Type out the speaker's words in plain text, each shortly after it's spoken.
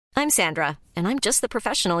I'm Sandra, and I'm just the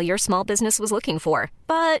professional your small business was looking for.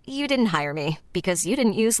 But you didn't hire me because you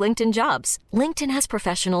didn't use LinkedIn Jobs. LinkedIn has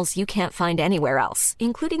professionals you can't find anywhere else,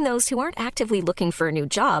 including those who aren't actively looking for a new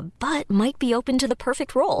job, but might be open to the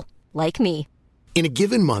perfect role, like me. In a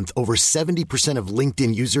given month, over 70% of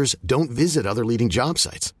LinkedIn users don't visit other leading job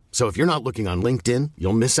sites. So if you're not looking on LinkedIn,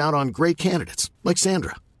 you'll miss out on great candidates like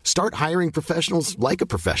Sandra. Start hiring professionals like a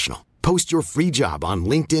professional. Post your free job on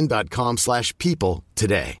linkedin.com/people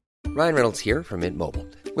today. Ryan Reynolds here from Mint Mobile.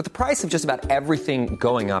 With the price of just about everything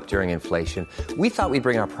going up during inflation, we thought we'd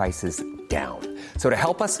bring our prices down. So to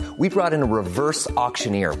help us, we brought in a reverse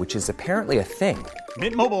auctioneer, which is apparently a thing.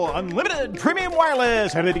 Mint Mobile Unlimited Premium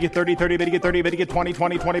Wireless. How to get 30, 30, bit to get 30, bit to get 20,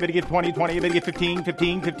 20, 20, bit to get 20, 20, bit to get 15,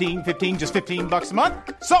 15, 15, 15, just $15 a month?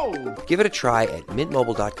 Sold! Give it a try at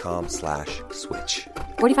mintmobile.com/switch.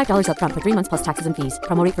 $45 up front for 3 months plus taxes and fees.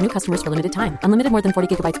 Promo rate for new customers for limited time. Unlimited more than 40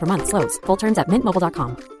 gigabytes per month. Slows full terms at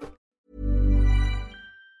mintmobile.com.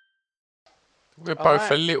 We're both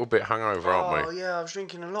a little bit hungover, aren't we? Oh, yeah, I was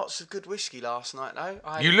drinking lots of good whiskey last night, though.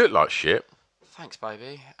 You look like shit. Thanks,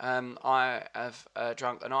 baby. I have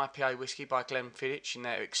drunk an IPA whiskey by Glenfiddich in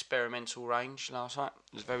their experimental range last night.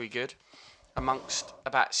 It was very good, amongst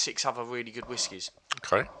about 6 other really good whiskies.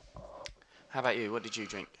 Okay. How about you? What did you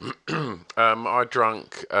drink? I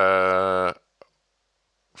drank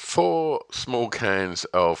 4 small cans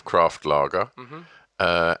of craft lager,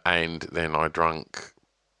 and then I drank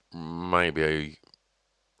maybe a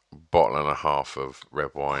bottle and a half of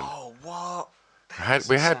red wine. Oh, what?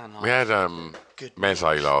 We had Good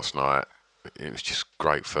meze last night. It was just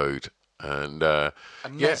great food, and a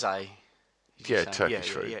meze. Yeah, Turkish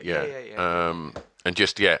food. Yeah. And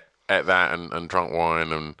just ate that and drunk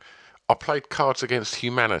wine, and I played Cards Against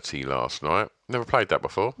Humanity last night. Never played that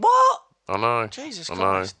before. What? I know. Jesus I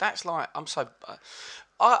Christ, know. that's like I'm so.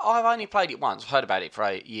 I've only played it once. I've heard about it for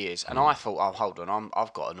 8 years, and I thought, oh, hold on,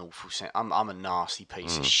 I've got an awful sense. I'm a nasty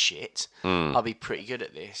piece of shit. I'll be pretty good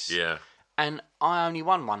at this. Yeah. And I only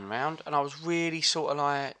won 1 round, and I was really sort of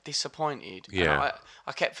like disappointed. Yeah. And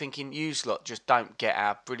I kept thinking, yous lot just don't get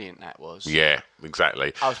how brilliant that was. Yeah,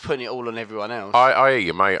 exactly. I was putting it all on everyone else. I hear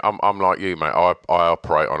you, mate. I'm like you, mate. I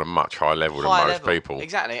operate on a much higher level than most people.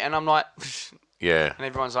 Exactly, and I'm like, yeah. And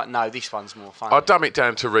everyone's like, no, this one's more fun. I dumb it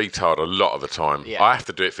down to retard a lot of the time. Yeah. I have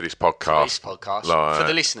to do it for this podcast. For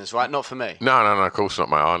the listeners, right? Not for me. No, of course not,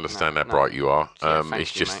 mate. I understand how bright you are. Yeah,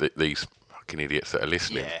 it's just that these fucking idiots that are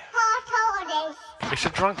listening. Yeah. It's a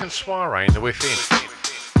drunken soiree in the within.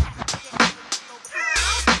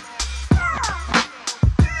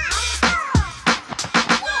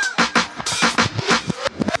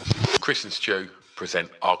 Chris and Stu present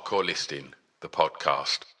Hardcore Listing, the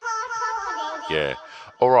podcast. Yeah.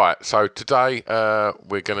 All right. So today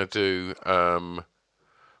we're going to do. What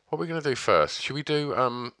are we going to do first? Should we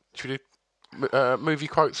do movie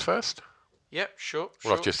quotes first? Yep, sure.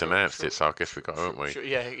 Well, I've just announced it, so I guess we got, haven't we? Sure,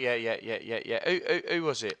 yeah. Who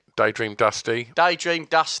was it? Daydream Dusty. Daydream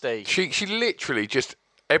Dusty. She literally just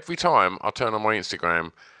every time I turn on my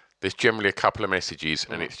Instagram, there's generally a couple of messages,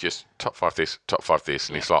 and it's just top 5 this,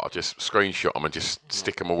 and it's like I just screenshot them and just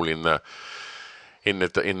stick them all in the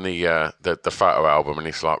photo album, and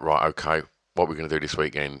it's like, right, okay, what are we going to do this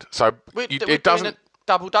weekend? So We're it doesn't. doing a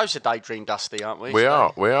double dose of Daydream Dusty, aren't we? We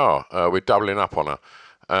are. We're doubling up on her.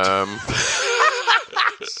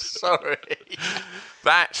 Sorry.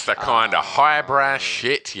 That's the kind of highbrow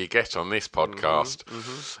shit you get on this podcast.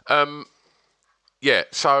 Yeah,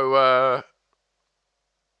 so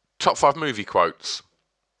top 5 movie quotes.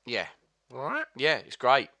 Yeah. All right. Yeah, it's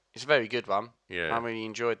great. It's a very good one. Yeah. I really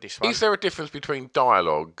enjoyed this one. Is there a difference between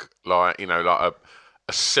dialogue, like a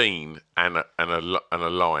scene and a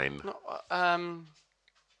line?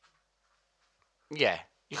 Yeah.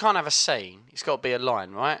 You can't have a scene. It's got to be a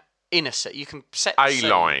line, right? In a set, you can set the a scene.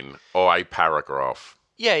 line or a paragraph.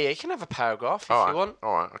 Yeah, you can have a paragraph if you want.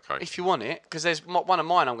 All right, okay. If you want it, because there's one of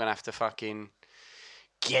mine I'm going to have to fucking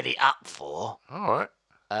get it up for. All right.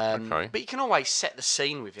 Okay. But you can always set the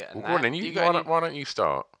scene with it. And Well, go on then. Why don't you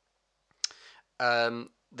start? The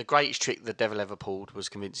greatest trick the devil ever pulled was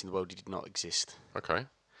convincing the world he did not exist. Okay.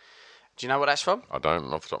 Do you know what that's from? I don't,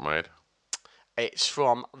 off the top of my head. It's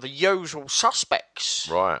from The Usual Suspects.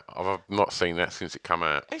 Right. I've not seen that since it came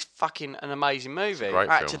out. It's fucking an amazing movie. It's a great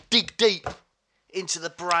I had film. to dig deep into the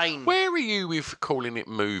brain. Where are you with calling it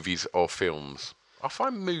movies or films? I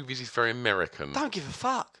find movies is very American. Don't give a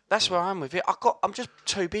fuck. That's where I'm with it. I'm just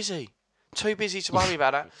too busy. Too busy to worry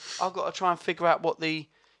about it. I've got to try and figure out what the,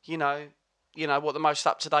 you know, what the most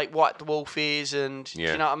up-to-date White Dwarf is, and do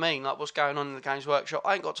you know what I mean? Like, what's going on in the Games Workshop.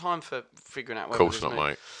 I ain't got time for figuring out. Of course not,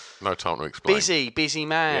 mate. No time to explain. Busy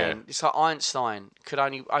man. Yeah. It's like Einstein could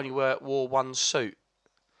only wore one suit,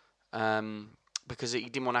 because he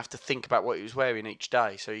didn't want to have to think about what he was wearing each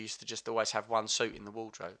day. So he used to just always have one suit in the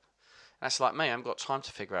wardrobe. That's like me. I haven't got time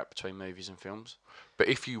to figure out between movies and films. But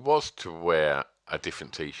if you was to wear a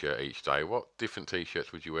different T-shirt each day, what different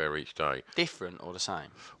T-shirts would you wear each day? Different or the same?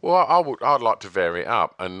 Well, I'd like to vary it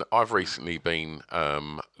up, and I've recently been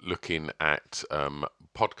looking at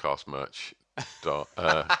podcast merch. I thought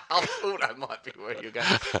that might be where you're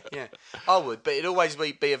going. Yeah, I would, but it'd always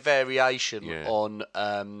be a variation on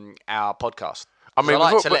our podcast. I mean, I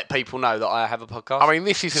like to let people know that I have a podcast. I mean,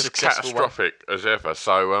 this is as catastrophic as ever.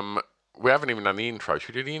 So we haven't even done the intro.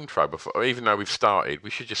 Should we do the intro before? Even though we've started, we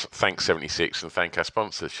should just thank 76 and thank our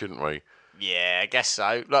sponsors, shouldn't we? Yeah, I guess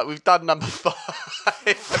so. Like, we've done number 5,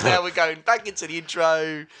 and now we're going back into the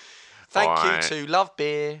intro. Thank you to Love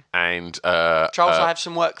Beer. And Charles, I have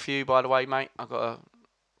some work for you, by the way, mate. I've got to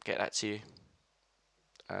get that to you.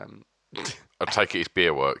 I take it it's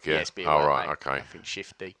beer work, yeah? Yeah, it's beer work, right, mate. okay. Nothing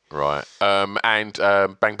shifty. Right. And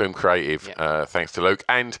Bang Boom Creative, thanks to Luke.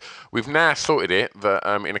 And we've now sorted it that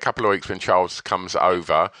in a couple of weeks when Charles comes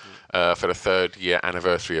over for the 3rd year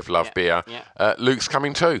anniversary of Love Beer, Luke's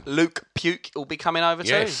coming too. Luke Puke will be coming over too.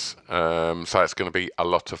 Yes. So it's going to be a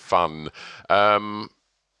lot of fun.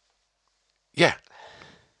 Yeah.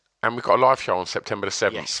 And we've got a live show on September the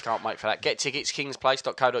 7th. Yes, can't wait for that. Get tickets,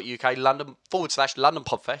 kingsplace.co.uk, London/London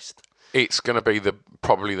Podfest. It's going to be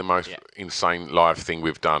probably the most insane live thing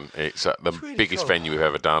we've done. It's at the biggest venue we've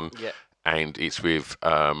ever done. Yeah. And it's with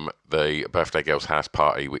the Birthday Girls House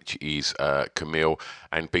Party, which is Camille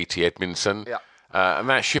and BT Edmondson. Yeah. And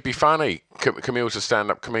that should be funny. Camille's a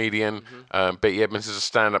stand-up comedian. BT Edmondson's a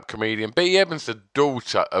stand-up comedian. BT Edmondson's the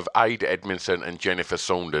daughter of Ada Edmondson and Jennifer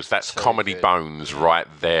Saunders. That's comedy bones right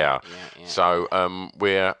there. Yeah. So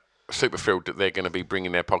we're super thrilled that they're going to be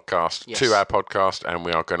bringing their podcast to our podcast, and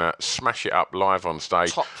we are going to smash it up live on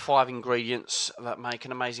stage. Top 5 ingredients that make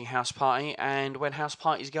an amazing house party, and when house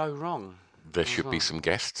parties go wrong. There should be some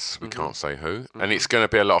guests. We can't say who. And it's going to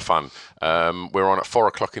be a lot of fun. We're on at 4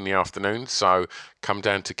 o'clock in the afternoon, so come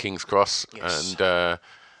down to King's Cross and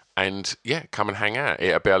come and hang out.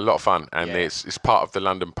 It'll be a lot of fun. And it's part of the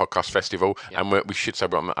London Podcast Festival. And we should say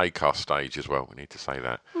we're on the Acast stage as well. We need to say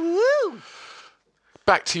that. Woo!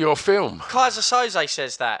 Back to your film. Kaiser Soze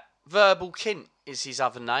says that. Verbal Kint is his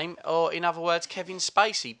other name. Or, in other words, Kevin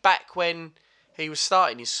Spacey. Back when he was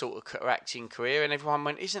starting his sort of acting career, and everyone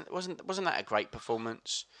went, wasn't that a great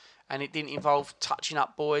performance? And it didn't involve touching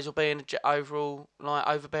up boys or being an overall like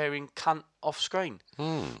overbearing cunt off screen.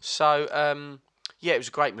 So it was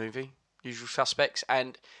a great movie, Usual Suspects,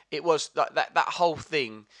 and it was like that whole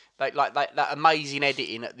thing, that amazing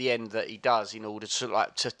editing at the end that he does in order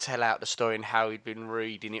to tell out the story and how he'd been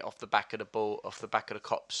reading it off the back of the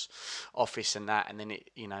cop's office and that, and then it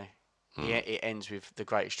it ends with the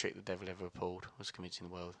greatest trick the devil ever pulled was convincing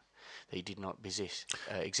the world that he did not exist.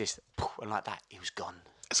 And like that, he was gone.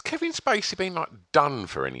 Has Kevin Spacey been done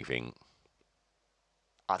for anything?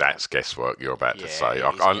 That's guesswork you're about to say.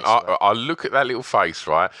 I look at that little face,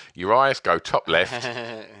 right? Your eyes go top left,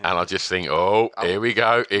 and I just think, here we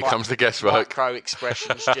go. Here comes the guesswork. Micro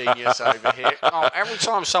expressions genius over here. Every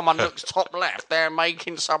time someone looks top left, they're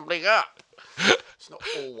making something up. It's not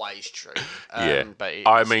always true. But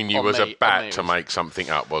I mean, you was about to make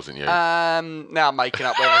something up, wasn't you? Now I'm making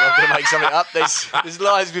up whether I'm going to make something up. There's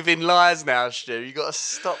lies within lies now, Stu. You've got to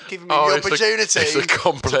stop giving me the opportunity it's a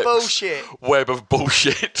complex bullshit. web of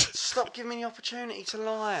bullshit. Stop giving me the opportunity to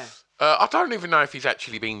lie. I don't even know if he's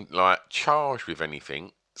actually been charged with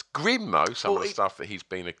anything. It's grim though, some of the stuff that he's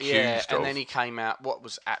been accused of. Yeah, and then he came out. What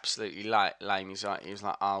was absolutely lame is he was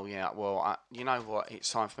like, "Oh yeah, well, you know what? It's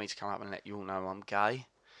time for me to come up and let you all know I'm gay."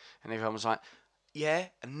 And everyone was like, "Yeah,"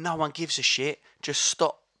 and no one gives a shit. Just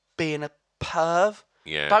stop being a perv.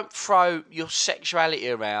 Yeah. Don't throw your sexuality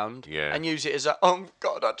around and use it as oh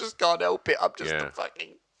God, I just can't help it. I'm just a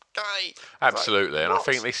fucking gay. Absolutely, and I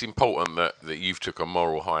think it's important that you've took a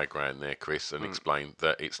moral high ground there, Chris, and explained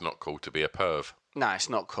that it's not cool to be a perv. No, it's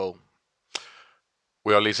not cool.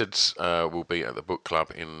 We Are Lizards will be at the book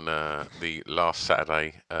club in the last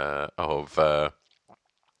Saturday of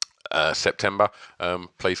September.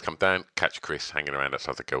 Please come down, catch Chris hanging around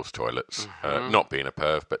outside the girls' toilets. Not being a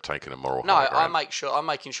perv, but taking a moral high ground. I'm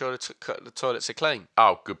making sure the toilets are clean.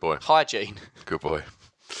 Oh, good boy. Hygiene. Good boy.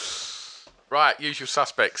 Right, Usual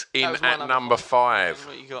Suspects in at number 5.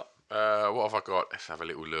 What you got? What have I got? Let's have a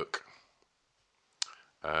little look.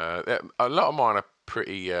 A lot of mine are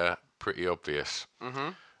pretty obvious.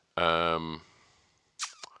 Yeah,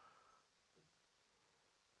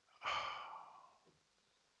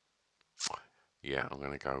 I'm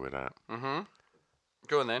going to go with that.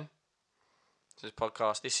 Go on then. This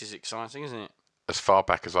podcast. This is exciting, isn't it? As far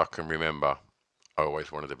back as I can remember, I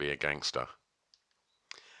always wanted to be a gangster.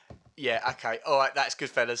 Yeah, okay. All right, that's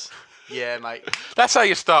Goodfellas. Yeah, mate. That's how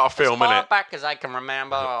you start a film, as far isn't it? back as I can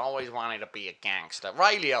remember, I always wanted to be a gangster.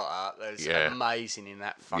 Ray Liotta was Yeah. amazing in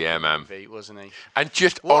that fucking Yeah, man. movie, wasn't he? And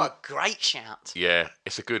just What a great shout. Yeah,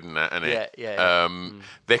 it's a good one, that, isn't it? Yeah.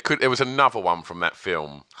 There was another one from that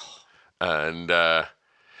film, and now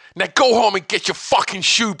go home and get your fucking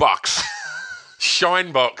shoebox.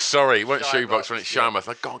 Shine box, sorry, it wasn't shoebox when it's shine box.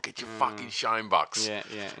 Like, go and get your fucking shine box. Yeah.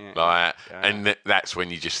 Like, and that's when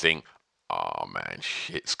you just think, oh man,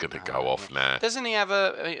 shit's gonna go off now. Doesn't he have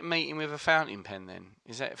a meeting with a fountain pen then?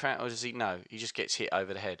 Is that a fountain, or does he? No, he just gets hit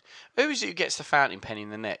over the head. Who is it who gets the fountain pen in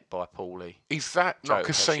the neck by Paulie? Is that not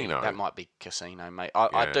Casino? That might be Casino, mate.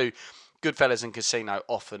 I do. Goodfellas and Casino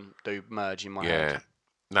often do merge in my head.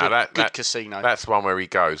 No, good Casino. That's one where he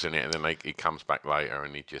goes, isn't it? And then he comes back later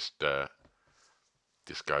and he just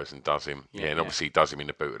goes and does him. Yeah, and obviously he does him in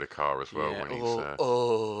the boot of the car as well. Yeah. When he's,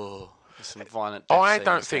 there's some violent death I scenes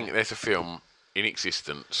don't think there's a film in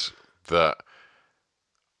existence that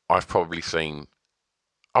I've probably seen.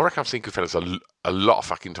 I reckon I've seen Goodfellas a lot of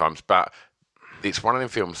fucking times, but it's one of them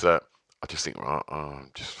films that I just think,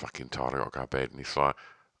 I'm just fucking tired. I got to go to bed, and it's like,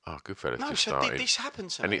 Goodfellas just started. This happened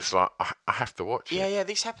to me. And it's like, I have to watch it. Yeah,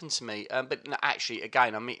 this happened to me. But no, actually,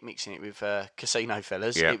 again, I'm mixing it with Casino,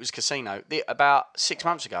 fellas. Yeah. It was Casino. About 6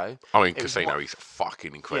 months ago. I mean, Casino is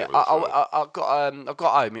fucking incredible. Yeah, as well. I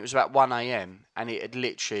got home. It was about 1 a.m. and it had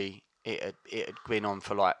literally it had been on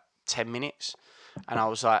for like 10 minutes. And I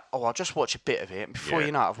was like, I'll just watch a bit of it. And before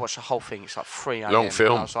you know it, I've watched the whole thing. It's like 3 a.m. Long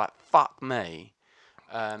film. And I was like, fuck me.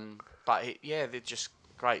 But they're just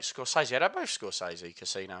great. Scorsese. They're both Scorsese,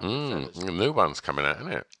 Casino. And The new one's coming out,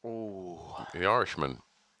 isn't it? Ooh. The Irishman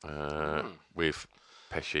with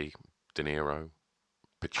Pesci, De Niro,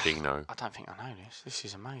 Pacino. I don't think I know this. This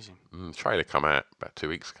is amazing. Trailer come out about 2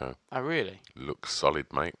 weeks ago. Oh, really? Looks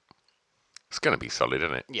solid, mate. It's going to be solid,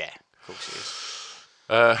 isn't it? Yeah, of course it is.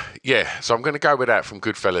 So I'm going to go with that from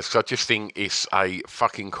Goodfellas because I just think it's a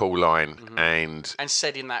fucking cool line and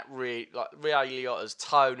said in that Ray Liotta's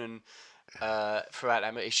tone and throughout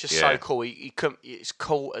that, it's just so cool. It's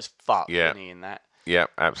cool as fuck. Isn't he, in that? Yeah,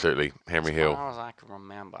 absolutely. Henry Hill. As far as I can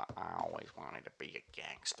remember, I always wanted to be a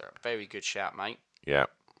gangster. Very good shout, mate. Yeah.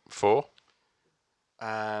 4? It's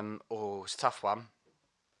a tough one.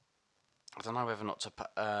 I don't know whether or not to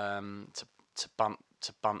bump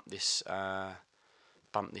this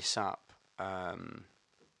up.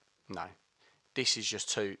 No, this is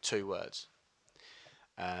just two words.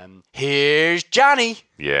 Here's Johnny.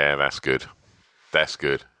 Yeah, that's good. That's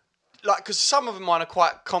good. Like, because some of mine are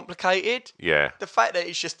quite complicated. Yeah. The fact that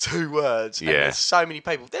it's just 2 words. Yeah. And there's so many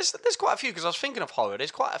people. There's quite a few, because I was thinking of horror.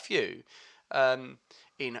 There's quite a few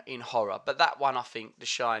in horror. But that one, I think, The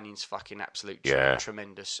Shining's fucking absolute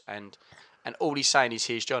tremendous. And all he's saying is,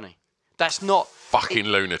 here's Johnny. That's not... Fucking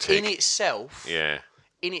lunatic. In itself... Yeah.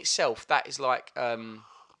 In itself, that is like...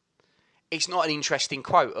 it's not an interesting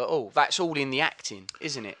quote at all. That's all in the acting,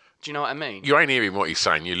 isn't it? Do you know what I mean? You ain't hearing what he's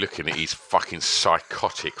saying. You're looking at his fucking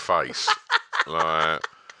psychotic face. Like,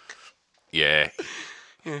 yeah.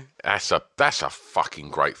 That's a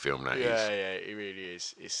fucking great film, that is. Yeah, it really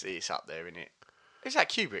is. It's up there, isn't it? Is that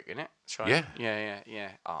Kubrick, isn't it? That's right. Yeah.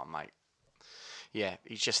 Yeah. Oh, mate. Yeah,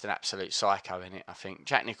 he's just an absolute psycho in it, I think.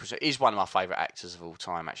 Jack Nicholson is one of my favourite actors of all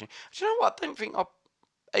time, actually. Do you know what? I don't think I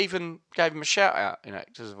even gave him a shout out in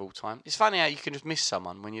actors of all time. It's funny how you can just miss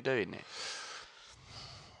someone when you're doing it.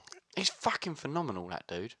 He's fucking phenomenal, that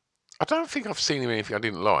dude. I don't think I've seen him in anything I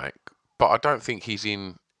didn't like, but I don't think he's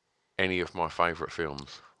in any of my favourite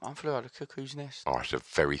films. One Flew Over the Cuckoo's Nest. Oh, that's a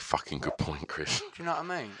very fucking good point, Chris. Do you know what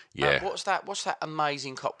I mean? Yeah. What's that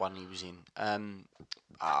amazing cop one he was in?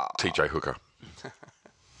 T.J. Hooker.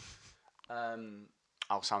 Someone's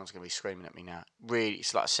going to be screaming at me now. Really,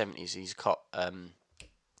 it's like 70s. He's a cop.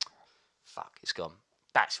 Fuck, it's gone.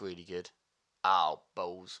 That's really good. Oh,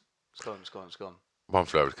 balls. It's gone. One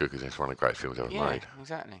Flew Over the Cuckoo's Nest is one of the great films ever made. Yeah,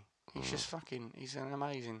 exactly. He's just fucking... He's an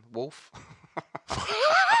amazing wolf.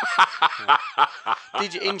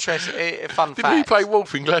 Did you fun fact? Did he play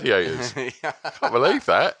Wolf in Gladiators? Can't believe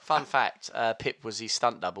that. Fun fact, Pip was his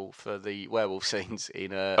stunt double for the werewolf scenes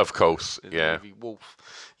in of course, in yeah. the movie Wolf.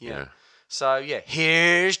 Yeah. So, yeah,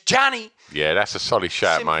 here's Johnny. Yeah, that's a solid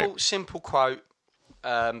shout, mate. Simple quote,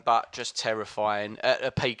 but just terrifying. At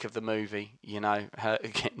the peak of the movie, her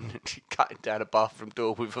getting cutting down a bathroom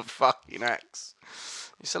door with a fucking axe.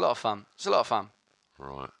 It's a lot of fun.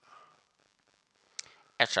 Right.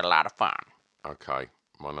 It's a lot of fun. Okay,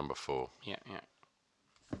 my number 4. Yeah.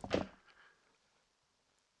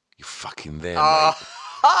 You fucking there, Oh, mate.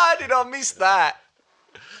 how did I miss that?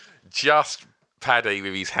 Just Paddy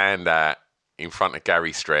with his hand out in front of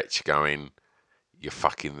Gary Stretch going, you're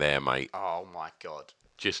fucking there, mate. Oh, my God.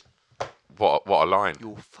 Just, what a line.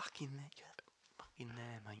 You're fucking there. You're fucking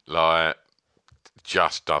there, mate. Like,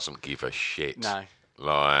 just doesn't give a shit. No.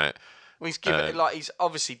 Like... Well, he's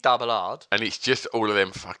obviously double hard. And it's just all of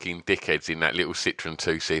them fucking dickheads in that little Citroen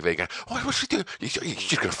 2CV going, what's he doing? He's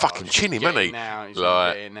just going to fucking chin him, isn't he? He's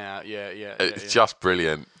like, getting out. Yeah. It's just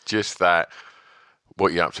brilliant. Just that,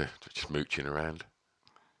 what you up to? Just mooching around.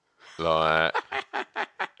 Like,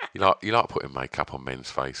 you like putting makeup on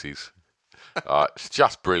men's faces. It's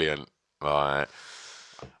just brilliant. Like,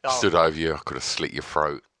 stood over you, I could have slit your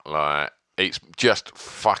throat. Like, it's just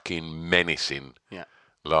fucking menacing. Yeah.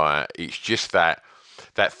 Like, it's just that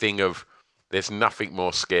thing of there's nothing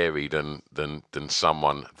more scary than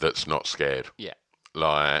someone that's not scared. Yeah.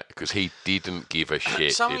 Like, because he didn't give a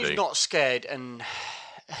shit. Someone who's not scared, and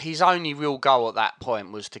his only real goal at that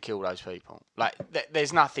point was to kill those people. Like,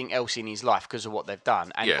 there's nothing else in his life because of what they've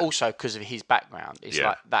done, and also because of his background. It's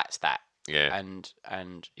like that's that. Yeah.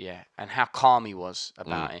 And how calm he was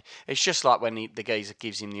about it. It's just like when the geezer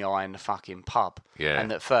gives him the eye in the fucking pub. Yeah.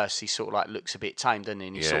 And at first he sort of like looks a bit tame, doesn't he?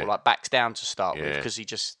 And he sort of like backs down to start with because he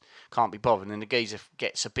just can't be bothered. And then the geezer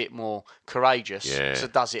gets a bit more courageous, so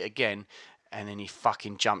does it again. And then he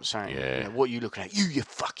fucking jumps out. Yeah. You know, what are you looking at? You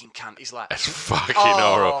fucking cunt. He's like, That's fucking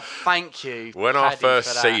horrible. Oh, thank you. When Paddy, I first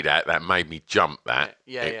for see that made me jump.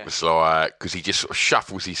 It was like, because he just sort of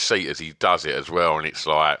shuffles his seat as he does it as well. And it's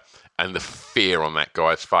like, and the fear on that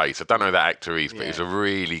guy's face. I don't know who that actor is, but it's a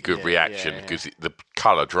really good reaction because the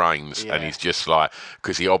colour drains and he's just like,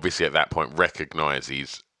 because he obviously at that point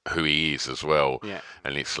recognises who he is as well. Yeah.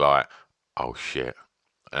 And it's like, oh shit.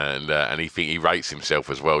 And he rates himself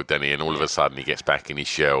as well, doesn't he? And all of a sudden he gets back in his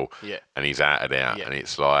shell and he's out of there. And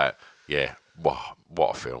it's like,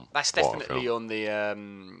 what a film. That's definitely on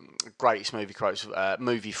the greatest movie quotes,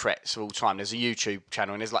 movie threats of all time. There's a YouTube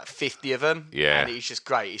channel and there's like 50 of them. Yeah. And it's just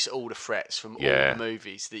great. It's all the threats from all the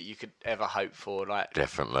movies that you could ever hope for. Like,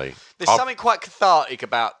 definitely. There's something quite cathartic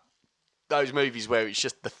about those movies where it's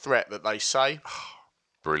just the threat that they say.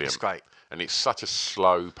 Brilliant. It's great. And it's such a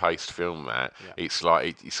slow-paced film that it's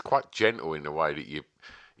like it's quite gentle in the way that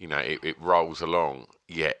it rolls along.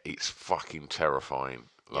 Yet it's fucking terrifying.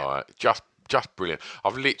 Like just brilliant.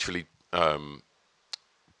 I've literally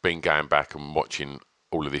been going back and watching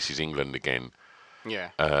all of This Is England again.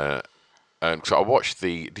 Yeah. And so I watched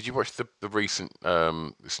Did you watch the recent?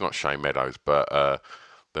 It's not Shane Meadows, but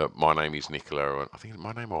the My Name Is Nicola. I think it's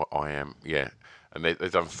My Name or I Am. Yeah. And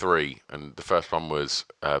they've done 3, and the first one was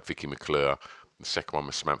Vicky McClure, the second one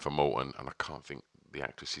was Samantha Morton, and I can't think the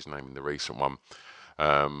actress's name in the recent one.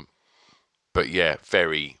 But yeah,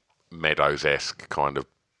 very Meadows-esque, kind of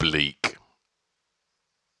bleak,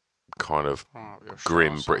 kind of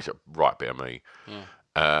grim British. Right bit of me.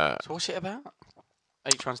 Yeah. So what's it about?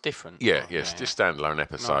 Each one's different. Yeah, just standalone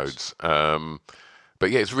episodes. Nice.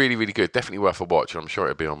 But yeah, it's really, really good. Definitely worth a watch. I'm sure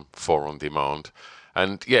it'll be on 4 on demand.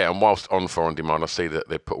 And whilst on 4 on demand, I see that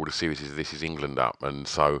they put all the series of This Is England up, and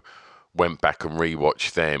so went back and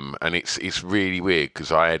rewatched them. And it's really weird because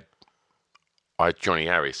I had Johnny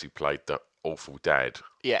Harris, who played the awful dad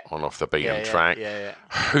on Off the Beaten Track,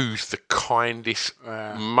 who's the kindest,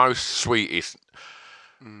 most sweetest,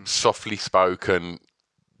 softly spoken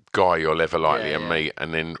guy you'll ever likely to meet.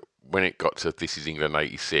 And then when it got to This Is England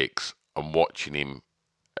 86, and watching him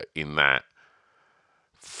in that.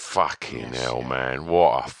 Fucking hell, man.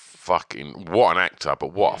 What an actor,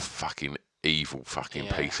 but what a fucking evil fucking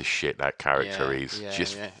piece of shit that character is.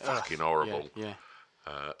 Just fucking horrible.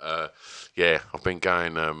 I've been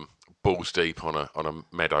going balls deep on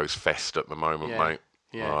a Meadows fest at the moment, mate.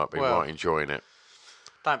 I've been right enjoying it.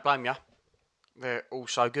 Don't blame you. They're all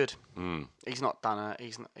so good. He's not done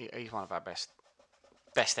he's one of our best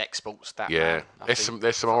exports. That man,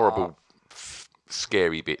 there's some horrible,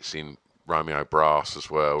 scary bits in Romeo Brass as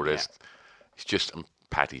well. It's just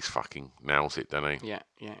Paddy's fucking nails it, doesn't he? Yeah.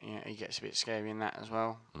 He gets a bit scary in that as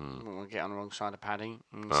well. We'll get on the wrong side of Paddy.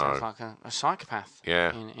 He sounds like a psychopath.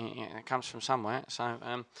 Yeah. It comes from somewhere. So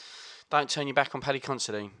don't turn your back on Paddy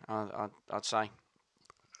Considine. I'd say,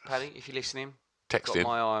 Paddy, if you're listening, text got in.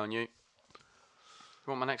 My eye on you. You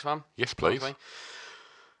want my next one? Yes, please.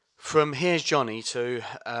 From Here's Johnny to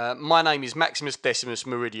my name is Maximus Decimus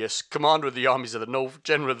Meridius, Commander of the Armies of the North,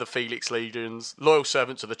 General of the Felix Legions, loyal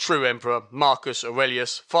servant to the true Emperor, Marcus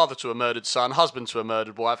Aurelius, father to a murdered son, husband to a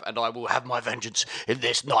murdered wife, and I will have my vengeance in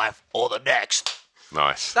this life or the next.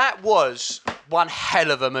 Nice. That was one hell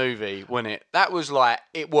of a movie, wasn't it? That was like,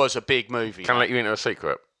 it was a big movie. Can I let you into a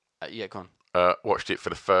secret? Yeah, go on. Watched it for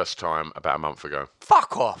the first time about a month ago.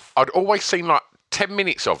 Fuck off. I'd always seen like 10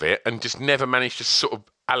 minutes of it and just never managed to sort of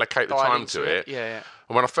allocate the time to it. Yeah.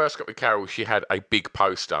 And when I first got with Carol, she had a big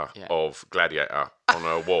poster of Gladiator on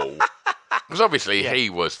her wall. Because obviously he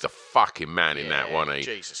was the fucking man in that, wasn't he?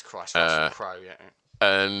 Jesus Christ, Russell Crowe,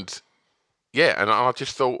 And and I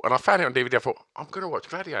just thought, and I found it on DVD, I thought, I'm going to watch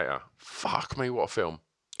Gladiator. Fuck me, what a film.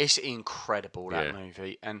 It's incredible, that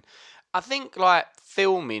movie. And I think, like,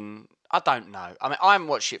 filming, I don't know. I mean, I haven't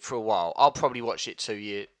watched it for a while. I'll probably watch it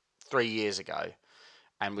 3 years ago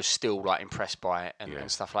and was still, like, impressed by it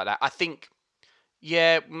and stuff like that. I think,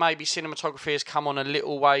 maybe cinematography has come on a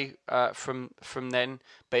little way from then,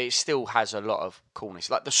 but it still has a lot of coolness.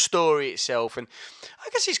 Like, the story itself, and I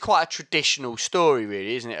guess it's quite a traditional story,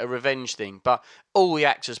 really, isn't it? A revenge thing. But all the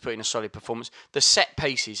actors put in a solid performance. The set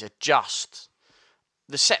pieces are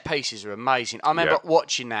the set pieces are amazing. I remember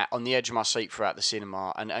watching that on the edge of my seat throughout the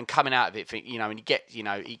cinema and coming out of it, think, and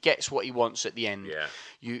he gets what he wants at the end. Yeah.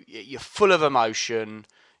 You're full of emotion.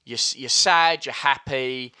 You're sad. You're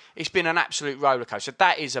happy. It's been an absolute rollercoaster.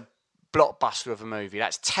 That is a blockbuster of a movie.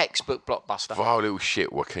 That's textbook blockbuster. Vile little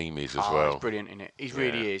shit Joaquin is as well. He's brilliant in it. He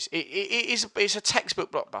really is. It's a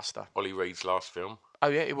textbook blockbuster. Ollie Reed's last film. Oh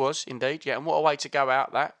yeah, it was indeed. Yeah, and what a way to go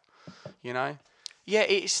out that. Yeah,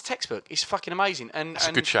 it's textbook. It's fucking amazing. And it's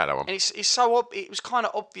a good shout, that one. And it's so it was kind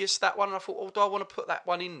of obvious, that one. And I thought, do I want to put that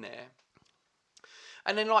one in there?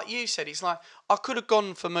 And then, like you said, it's like I could have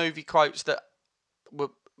gone for movie quotes that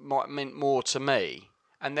might meant more to me.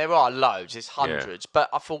 And there are loads. There's hundreds. But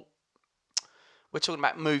I thought we're talking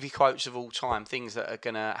about movie quotes of all time, things that are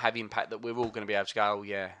going to have impact that we're all going to be able to go, oh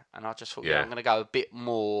yeah. And I just thought, I'm going to go a bit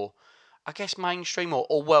more, I guess, mainstream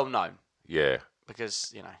or well known. Yeah.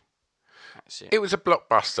 Because that's it. It was a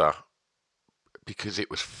blockbuster because it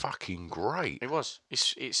was fucking great. It was.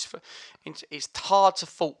 It's hard to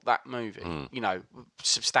fault that movie.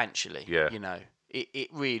 Substantially. Yeah. It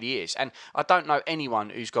really is. And I don't know anyone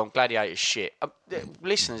who's gone Gladiator's shit.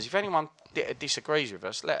 Listeners, if anyone disagrees with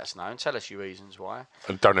us, let us know and tell us your reasons why.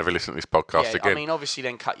 And don't ever listen to this podcast again. I mean, obviously,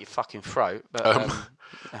 then cut your fucking throat. But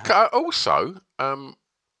also,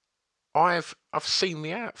 I've seen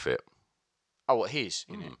the outfit. Oh, what, his?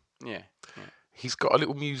 Yeah. He's got a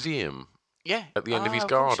little museum. Yeah. At the end of his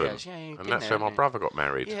garden. And that's where my brother got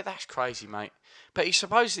married. Yeah, that's crazy, mate. But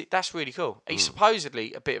that's really cool. He's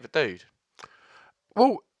supposedly a bit of a dude.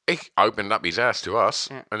 Well, he opened up his house to us,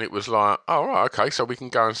 and it was like, oh, right, okay, so we can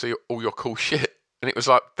go and see all your cool shit. And it was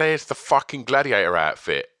like, there's the fucking Gladiator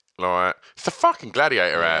outfit. Like, it's the fucking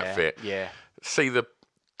Gladiator outfit. Yeah. See the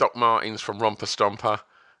Doc Martens from Romper Stomper.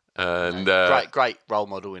 And great role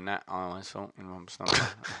model in that, I always thought, in Romper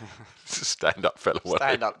Stomper. Stand-up fella.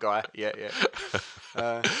 Stand-up guy, yeah.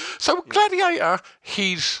 So Gladiator,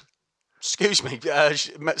 he's... Excuse me,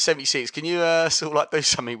 76. Can you sort of like do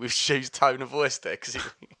something with Stu's tone of voice there? Because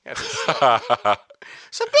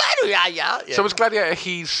so Gladiator. Yeah. So was Gladiator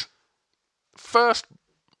his first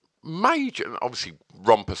major? Obviously,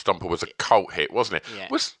 Romper Stomper was a cult hit, wasn't it? Yeah.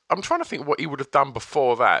 I'm trying to think what he would have done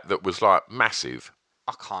before that was like massive.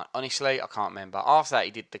 I can't remember. After that,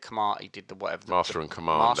 he did the whatever. Master and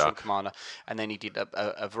Commander. And then he did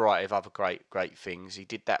a variety of other great things. He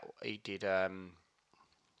did that. He did.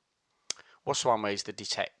 What's the one where he's the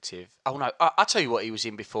detective? Oh no, I'll tell you what he was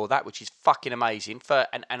in before that, which is fucking amazing. I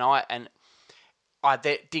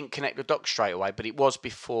didn't connect the dots straight away, but it was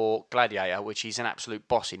before Gladiator, which he's an absolute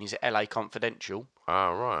boss in. He's at LA Confidential.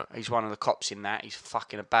 Oh, right. He's one of the cops in that. He's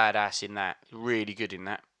fucking a badass in that. Really good in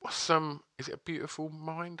that. What's is it A Beautiful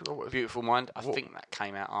Mind? Or what Beautiful Mind. I think that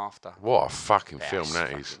came out after. What a fucking film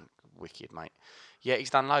that is. Wicked, mate. Yeah,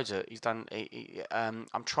 he's done loads of.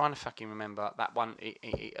 I'm trying to fucking remember that one.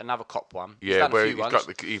 Another cop one. Yeah, where he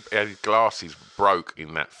had his glasses broke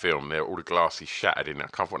in that film. All the glasses shattered in that. I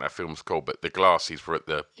can't remember what that film's called, but the glasses were at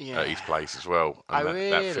his place as well. And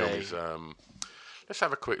that film is. Let's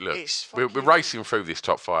have a quick look. We're racing through this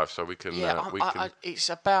top five, so we can. It's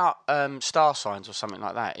about star signs or something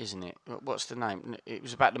like that, isn't it? What's the name? It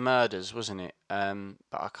was about the murders, wasn't it?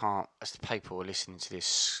 But I can't. As the people are listening to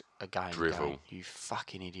this again, drivel. You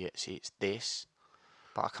fucking idiots! It's this,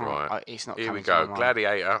 but I can't. Right. It's not. Here we go.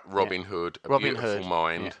 Gladiator, Robin Hood, A Beautiful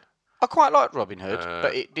Mind. Yeah. I quite liked Robin Hood,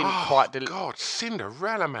 but it didn't quite. God,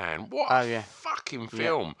 Cinderella Man! What a fucking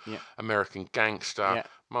film! Yeah. American Gangster,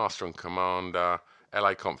 Master and Commander.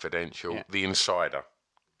 LA Confidential, The Insider.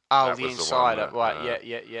 Oh, that The Insider, right,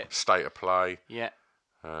 yeah. State of Play. Yeah.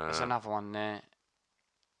 There's another one there.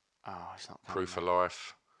 Oh, it's not Proof of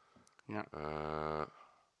Life. Yeah.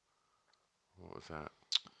 What was that?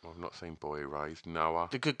 I've not seen Boy Erased. Noah.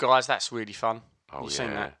 The Good Guys, that's really fun. Oh, You've yeah.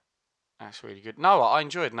 seen that? That's really good. Noah, I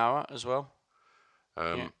enjoyed Noah as well.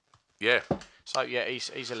 Yeah. So yeah,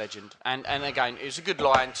 he's a legend. And again, it was a good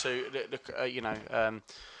line to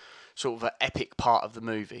sort of an epic part of the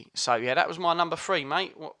movie. So yeah, that was my number 3,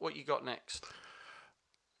 mate. What you got next?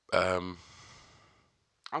 I'm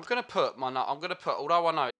gonna put although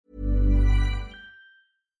I know.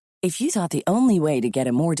 If you thought the only way to get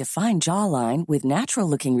a more defined jawline with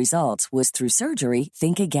natural-looking results was through surgery,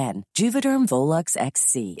 think again. Juvederm Volux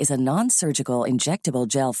XC is a non-surgical injectable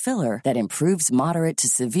gel filler that improves moderate to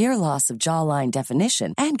severe loss of jawline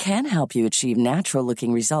definition and can help you achieve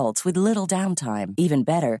natural-looking results with little downtime. Even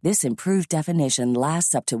better, this improved definition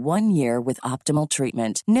lasts up to 1 year with optimal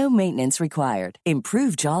treatment. No maintenance required.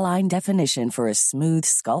 Improve jawline definition for a smooth,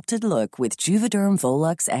 sculpted look with Juvederm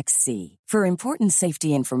Volux XC. For important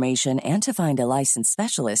safety information and to find a licensed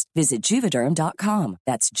specialist, visit Juvederm.com.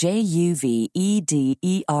 That's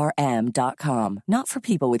JUVEDERM.com. Not for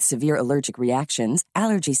people with severe allergic reactions,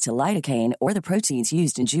 allergies to lidocaine, or the proteins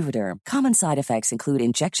used in Juvederm. Common side effects include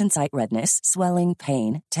injection site redness, swelling,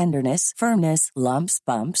 pain, tenderness, firmness, lumps,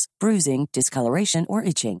 bumps, bruising, discoloration, or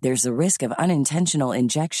itching. There's a risk of unintentional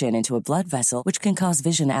injection into a blood vessel, which can cause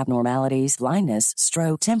vision abnormalities, blindness,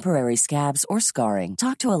 stroke, temporary scabs, or scarring.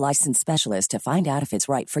 Talk to a licensed specialist to find out if it's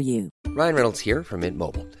right for you. Ryan Reynolds here from Mint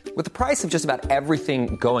Mobile. With the price of just about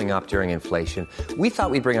everything going up during inflation, we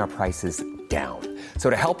thought we'd bring our prices down.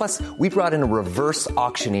 So to help us, we brought in a reverse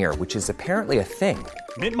auctioneer, which is apparently a thing.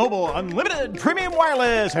 Mint Mobile Unlimited Premium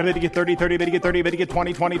Wireless. How to get 30, 30, bit to get 30, bit to get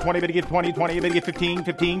 20, 20, 20, bit to get 20, 20, bit to get 15,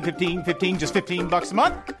 15, 15, 15, just $15 a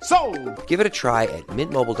month? Sold! Give it a try at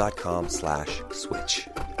mintmobile.com/switch.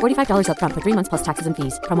 $45 up front for 3 months plus taxes and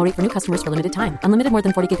fees. Promo rate for new customers for limited time. Unlimited more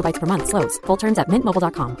than 40 gigabytes per month. Slows full terms at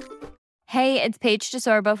mintmobile.com. Hey, it's Paige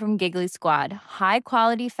DeSorbo from Giggly Squad. High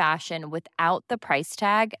quality fashion without the price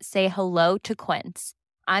tag. Say hello to Quince.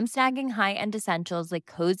 I'm snagging high-end essentials like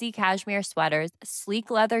cozy cashmere sweaters, sleek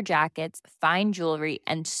leather jackets, fine jewelry,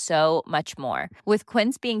 and so much more. With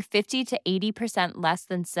Quince being 50 to 80% less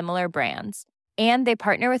than similar brands. And they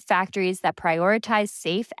partner with factories that prioritize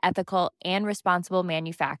safe, ethical, and responsible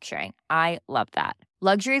manufacturing. I love that.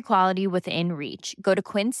 Luxury quality within reach. Go to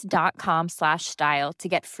quince.com/style to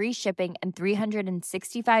get free shipping and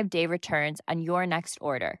 365-day returns on your next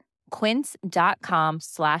order.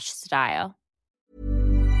 Quince.com/style.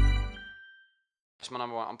 It's my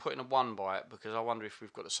number 1. I'm putting a 1 by it because I wonder if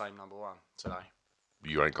we've got the same number 1 today.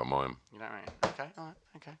 You ain't got mine. You don't reckon? Okay, all right,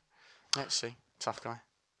 okay. Let's see. Tough guy.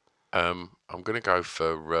 I'm going to go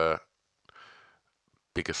for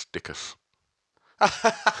Biggest Dickus.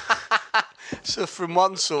 So from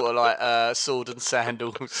one sort of like sword and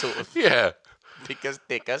sandal sort of. Yeah. Biggest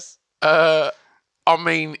Dickus. I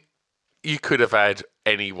mean, you could have had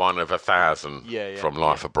any one of 1,000 from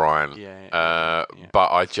Life of Brian.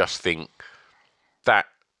 But I just think that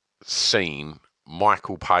scene,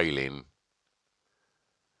 Michael Palin,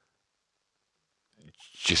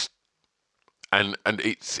 just and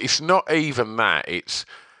it's not even that. It's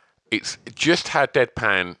just how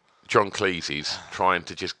deadpan John Cleese is trying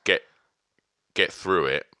to just get through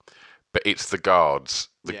it, but it's the guards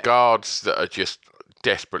that are just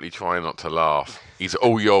desperately trying not to laugh. Is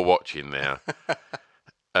all you're watching now,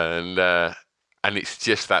 and it's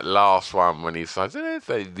just that last one when he's like, "It's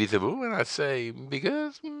so visible when I say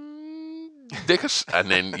because Dickus," and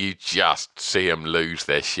then you just see them lose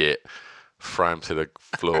their shit, throw them to the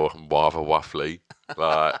floor, and rather waffly.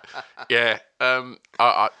 But I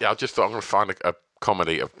just thought I'm going to find a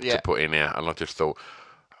comedy to put in here, and I just thought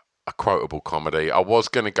a quotable comedy. I was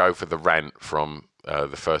going to go for the rant from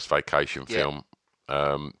the first Vacation film.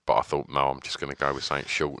 But I thought, no, I'm just going to go with something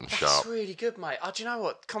short and sharp. That's really good, mate. Do you know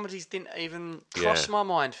what? Comedies didn't even cross my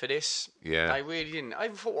mind for this. Yeah. They really didn't. I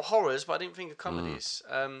even thought of horrors, but I didn't think of comedies.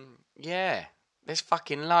 There's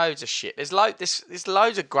fucking loads of shit. There's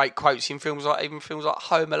loads of great quotes in films like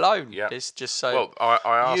Home Alone. Yeah. It's just so... Well, I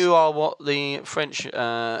asked... You are what the French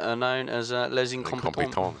are known as les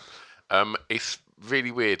incompetents. It's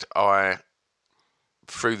really weird. I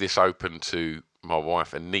threw this open to my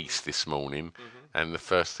wife and niece this morning, and the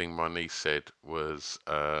first thing my niece said was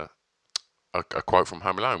a quote from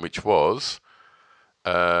Home Alone, which was,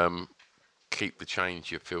 "Keep the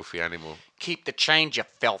change, you filthy animal." Keep the change, you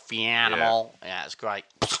filthy animal. Yeah, it's great.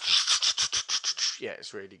 Yeah,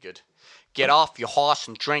 it's really good. Get off your horse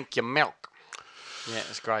and drink your milk. Yeah,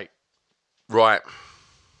 it's great. Right.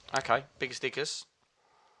 Okay, Biggest Dickus.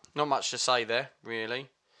 Not much to say there, really.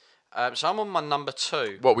 So I'm on my number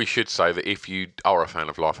 2. What we should say that if you are a fan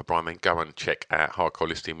of Life of Brian, then go and check out Hardcore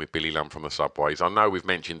Listing with Billy Lunn from the Subways. I know we've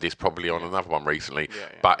mentioned this probably on another one recently,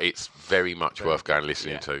 but it's very much worth going and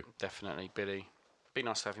listening to. Definitely, Billy. Be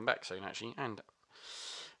nice to have him back soon, actually, and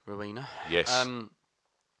Rowena. Yes.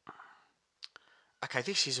 Okay,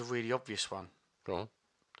 this is a really obvious one. Go on.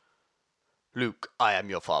 Luke, I am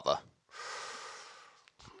your father.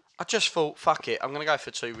 I just thought, fuck it, I'm going to go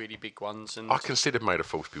for 2 really big ones. And I considered May the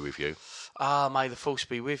Force be with you. May the Force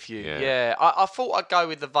be with you. Yeah. Yeah. I thought I'd go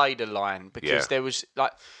with the Vader line because there was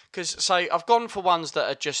so I've gone for ones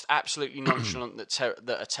that are just absolutely nonchalant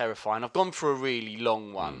that are terrifying. I've gone for a really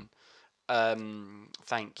long one.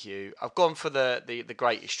 Thank you. I've gone for the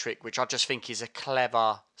greatest trick, which I just think is a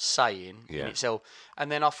clever saying in itself.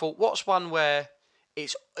 And then I thought, what's one where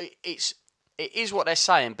it is what they're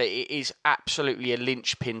saying, but it is absolutely a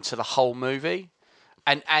linchpin to the whole movie,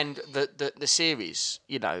 and the series.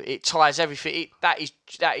 You know, it ties everything. That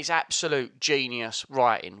is absolute genius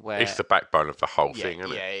writing. Where It's the backbone of the whole thing,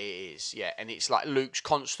 isn't it? Yeah, it is. Yeah, and it's like Luke's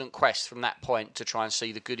constant quest from that point to try and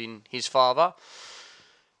see the good in his father.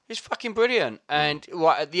 It's fucking brilliant, and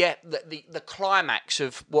the climax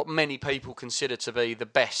of what many people consider to be the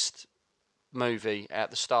best movie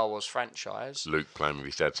out the Star Wars franchise. Luke playing with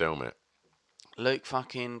his dad's helmet. Luke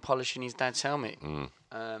fucking polishing his dad's helmet. You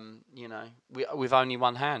know, with only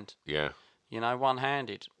one hand. Yeah. You know,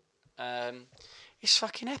 one-handed. It's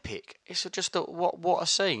fucking epic. It's just what a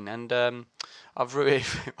scene. And I've really,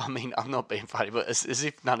 I mean, I'm not being funny, but as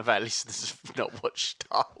if none of our listeners have not watched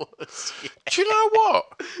Star Wars yet. Do you know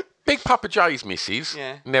what? Big Papa J's missus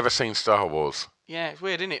never seen Star Wars. Yeah, it's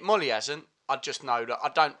weird, isn't it? Molly hasn't. I just know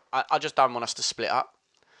that I just don't want us to split up.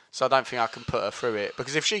 So I don't think I can put her through it.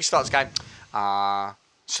 Because if she starts going,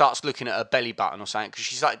 starts looking at her belly button or something, because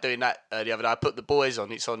she started doing that the other day. I put The Boys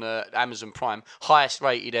on. It's on Amazon Prime. Highest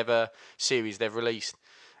rated ever series they've released.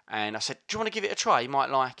 And I said, do you want to give it a try? You might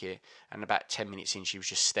like it. And about 10 minutes in, she was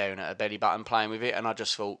just staring at her belly button, playing with it. And I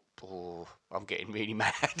just thought, oh, I'm getting really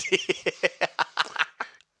mad.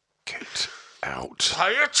 Get out.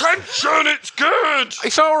 Pay attention, it's good.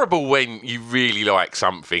 It's horrible when you really like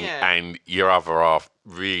something and your other half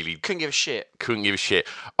really couldn't give a shit.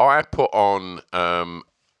 I put on,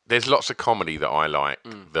 there's lots of comedy that I like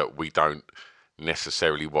that we don't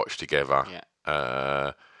necessarily watch together.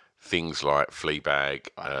 Yeah. Things like Fleabag,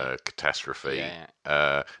 Catastrophe,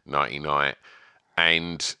 Nighty Night.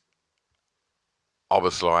 And I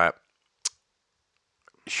was like,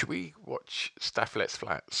 should we watch Stafflet's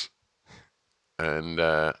Flats? And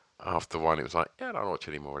after one, it was like, I don't watch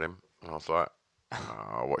any more of them. And I was like,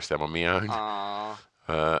 I'll watch them on my own.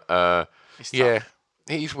 Yeah,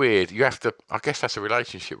 it is weird. You have to, I guess that's a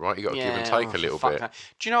relationship, right? You got to give and take a little bit. No.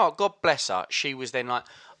 Do you know what? God bless her. She was then like,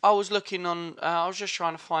 I was looking on, I was just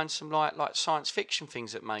trying to find some like science fiction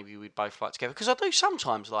things that maybe we'd both like together. Because I do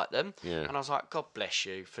sometimes like them. Yeah. And I was like, God bless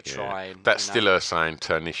you for trying. That's still her saying,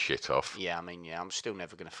 turn this shit off. Yeah, I mean, I'm still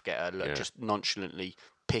never going to forget her. Just nonchalantly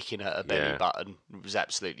picking at her belly button. It was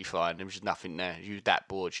absolutely fine. There was just nothing there. She was that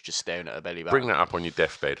bored. She's just staring at her belly button. Bring that up on your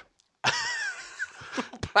deathbed.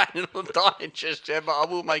 I'm planning on dying just yet, but I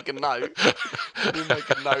will make a note.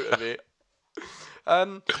 Of it.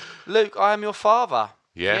 Luke, I am your father.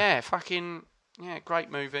 Yeah. Yeah, fucking, great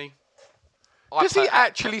movie. Does he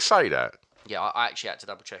actually say that? Yeah, I actually had to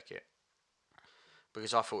double check it.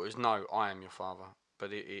 Because I thought it was, no, I am your father.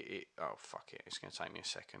 But oh, fuck it. It's going to take me a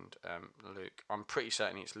second. Luke, I'm pretty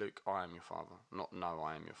certain it's Luke, I am your father. Not no,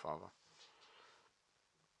 I am your father.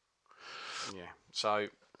 Yeah, so,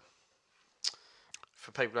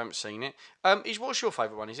 for people who haven't seen it, what's your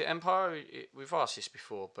favourite one? Is it Empire? We've asked this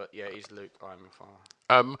before, but yeah, it is Luke, I am your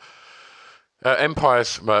father.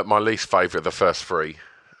 Empire's my least favourite, the first three.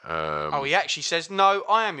 He actually says, no,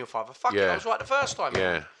 I am your father. Fuck it, I was right the first time.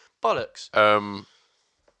 Yeah. Bollocks.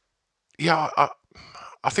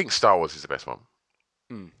 I think Star Wars is the best one.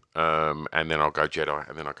 And then I'll go Jedi,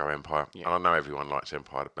 and then I'll go Empire. Yeah. And I know everyone likes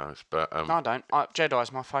Empire the most, but no, I don't.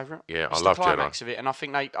 Jedi's my favourite. Yeah, I love Jedi. The climax Jedi of it, and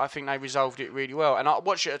I think they resolved it really well. And I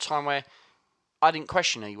watched it at a time where I didn't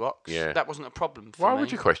question Ewoks. Yeah. That wasn't a problem for me. Why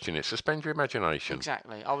would you question it? Suspend your imagination.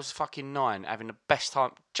 Exactly. I was fucking 9, having the best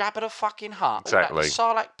time. Jabba the fucking Hutt. Exactly. The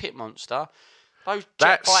Sarlacc pit monster. Those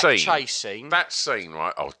jet bike chase scene. That scene,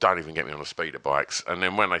 right? Oh, don't even get me on the speeder bikes. And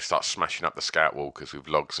then when they start smashing up the scout walkers with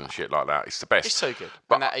logs and shit like that, it's the best. It's so good.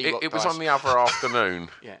 But it was on the other afternoon.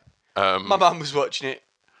 Yeah. My mum was watching it.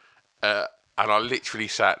 And I literally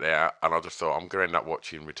sat there and I just thought, I'm going to end up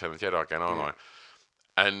watching Return of the Jedi again, aren't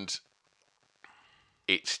I? And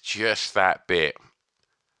it's just that bit.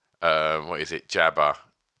 What is it? Jabba.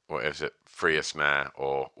 What is it? Free us now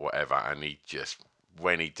or whatever. And he just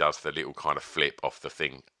when he does the little kind of flip off the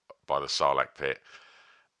thing by the Sarlacc pit,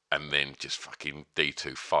 and then just fucking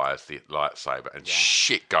D2 fires the lightsaber, and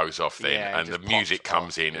shit goes off then, and the music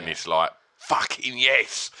comes in, and it's like, fucking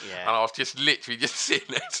yes. Yeah. And I was just literally just sitting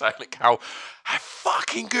there saying, like, how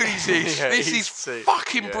fucking good is this? This is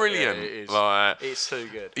fucking brilliant. Yeah, it is. Like, it's too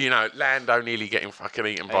good. You know, Lando nearly getting fucking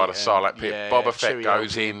eaten by the Sarlacc pit. Boba Fett Chewie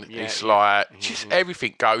goes in. It's like, just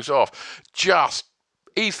everything goes off. Just,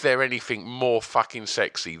 is there anything more fucking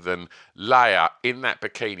sexy than Leia in that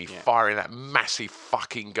bikini firing that massive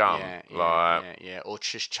fucking gun? Yeah. Or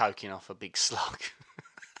just choking off a big slug.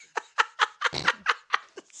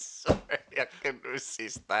 Sorry, I couldn't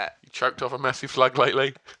resist that. You choked off a massive slug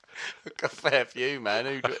lately? A fair few,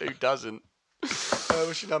 man. Who doesn't?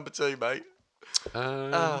 What's your number 2, mate?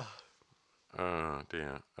 Oh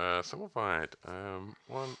dear. So what have I had?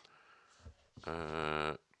 1,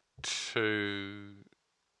 2,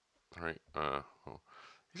 3.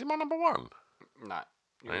 Is it my number 1? No,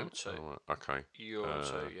 you're on 2. Oh, okay. You're on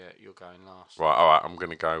 2. Yeah, you're going last. Right. All right. I'm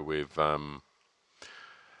gonna go with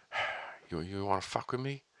You want to fuck with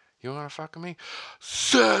me? You want to fuck with me?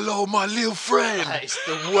 Say hello, my little friend. That is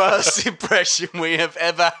the worst impression we have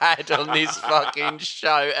ever had on this fucking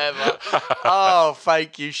show ever. Oh,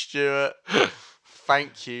 thank you, Stuart.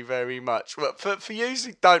 Thank you very much. Well, for you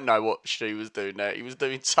who don't know what Stu was doing there, he was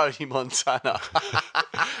doing Tony Montana.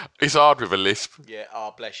 It's hard with a lisp. Yeah,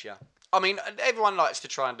 bless you. I mean, everyone likes to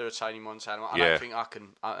try and do a Tony Montana. I don't think I can.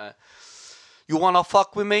 You want to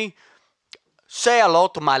fuck with me? Say hello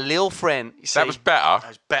to my little friend. You see, that was better. That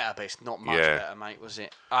was better, but it's not much better, mate, was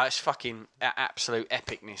it? It's fucking absolute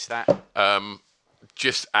epicness, that. And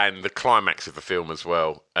the climax of the film as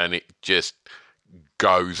well, and it just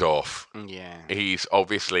goes off. Yeah. He's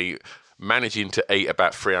obviously managing to eat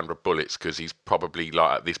about 300 bullets because he's probably,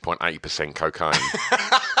 like, at this point, 80% cocaine.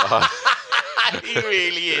 He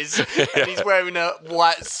really is. And he's wearing a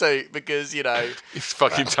white suit because, you know... It's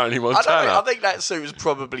fucking Tony Montana. I think that suit was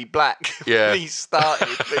probably black when he started,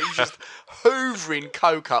 but he's just hoovering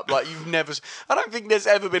coke up like you've never... I don't think there's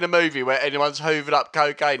ever been a movie where anyone's hoovered up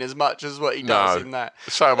cocaine as much as what he does in that.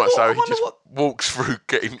 So much so, he just walks through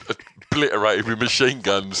getting obliterated with machine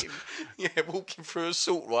guns. Yeah, walking through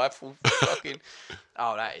assault rifle. Fucking...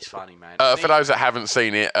 Oh, that is funny, man. For those that haven't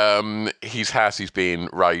seen it, his house is being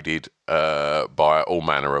raided by all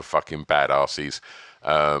manner of fucking badasses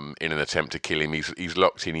in an attempt to kill him. He's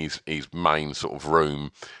locked in his main sort of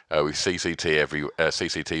room with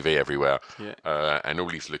CCTV everywhere, and all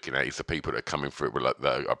he's looking at is the people that are coming through, that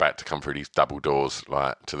are about to come through these double doors,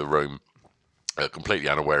 like to the room, completely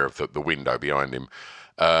unaware of the window behind him,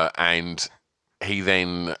 and he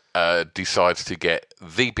then decides to get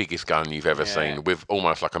the biggest gun you've ever seen, with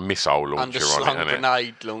almost like a missile launcher on it.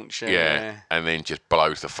 Grenade launcher. Yeah, and then just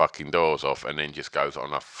blows the fucking doors off, and then just goes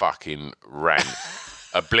on a fucking rant.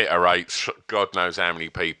 Obliterates God knows how many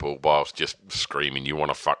people whilst just screaming, "You want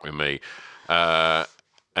to fuck with me?" And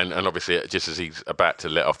obviously, just as he's about to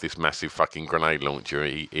let off this massive fucking grenade launcher,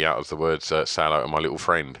 he utters the words, "Say hello to my little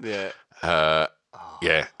friend." Yeah.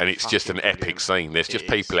 Yeah, and it's just an epic scene. There's just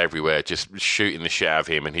people everywhere just shooting the shit out of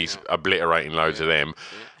him, and he's obliterating loads of them.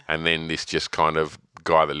 And then this just kind of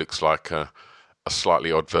guy that looks like a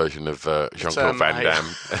slightly odd version of Jean-Claude Van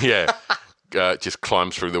Damme, just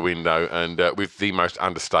climbs through the window and with the most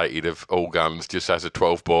understated of all guns, just has a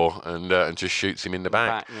 12-bore and just shoots him in the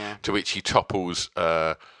back. To which he topples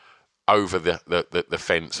over the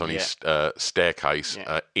fence on his staircase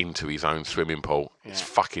into his own swimming pool. It's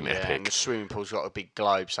fucking epic. And the swimming pool's got a big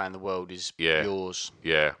globe saying the world is yours.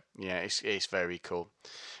 Yeah. Yeah, it's very cool.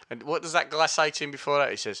 And what does that guy say to him before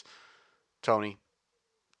that? He says, "Tony,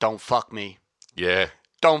 don't fuck me." Yeah.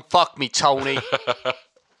 "Don't fuck me, Tony."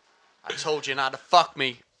 I told you not to fuck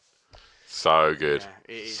me. So good.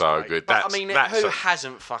 Yeah, it is so great. good. But, who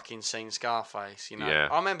hasn't fucking seen Scarface, you know? Yeah.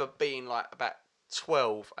 I remember being like about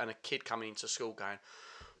 12 and a kid coming into school going,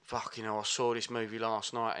 "Fucking hell, I saw this movie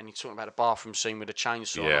last night," and he's talking about a bathroom scene with a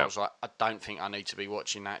chainsaw. And I was like, I don't think I need to be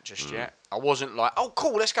watching that just yet. I wasn't like, oh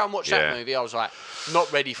cool, let's go and watch that movie. I was like,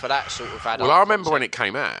 not ready for that sort of adult. Well, I remember when it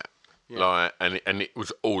came out, like, and it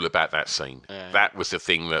was all about that scene. That was the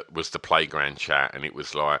thing that was the playground chat, and it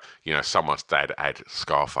was like, you know, someone's dad had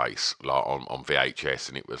Scarface like on VHS,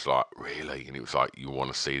 and it was like, really, and it was like, you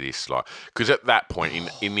want to see this, like, because at that point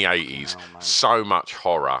in the 80s, so much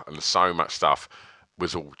horror and so much stuff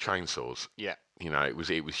was all chainsaws. Yeah, you know, it was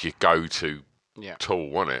your go-to tool,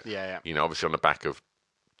 wasn't it? Yeah. You know, obviously on the back of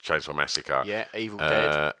Chainsaw Massacre. Yeah, Evil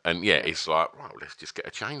Dead. And it's like, well, let's just get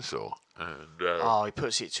a chainsaw. And, he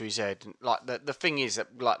puts it to his head. Like the thing is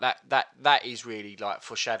that is really like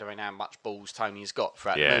foreshadowing how much balls Tony has got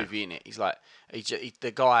throughout the movie, innit? He's like,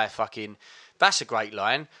 the guy fucking. That's a great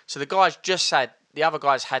line. So the other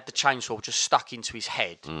guy's had the chainsaw just stuck into his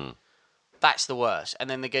head. That's the worst. And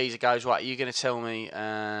then the geezer goes, right, you're going to tell me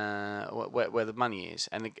where the money is?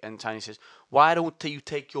 And Tony says, why don't you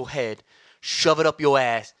take your head, shove it up your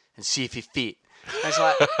ass, and see if it fit? And it's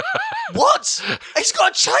like, what? He's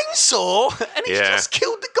got a chainsaw, and he's just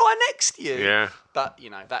killed the guy next to you. Yeah. But,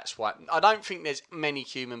 that's why. I don't think there's many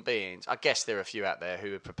human beings. I guess there are a few out there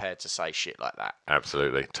who are prepared to say shit like that.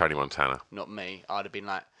 Absolutely. Tony Montana. Not me. I'd have been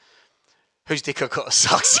like, whose dick I got to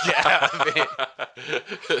suck to get out of it?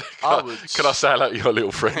 Can I say hello to your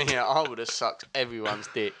little friend? Yeah, I would have sucked everyone's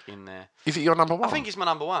dick in there. Is it your number one? I think it's my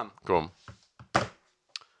number one. Go on.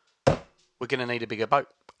 We're going to need a bigger boat.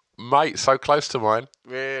 Mate, so close to mine.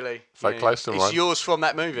 Really? So close to mine. It's yours from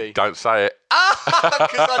that movie. Don't say it.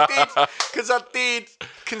 Because I did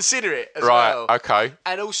consider it as well. Right, okay.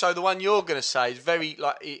 And also the one you're going to say is very,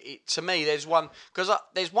 to me, there's one, because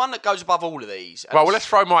there's one that goes above all of these. Well, let's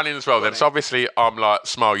throw mine in as well then. So obviously I'm like,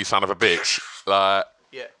 Smile, you son of a bitch. Like,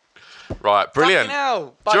 yeah. Right, brilliant. Fucking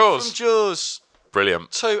hell. Jaws. From Jaws.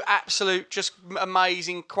 Brilliant. Two absolute, just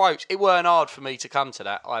amazing quotes. It weren't hard for me to come to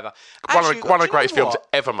that either. One of the greatest films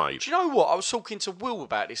ever made. Do you know what? I was talking to Will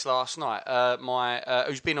about this last night.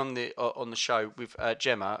 Who's been on the show with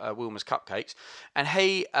Gemma, Wilma's Cupcakes, and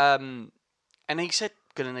he said,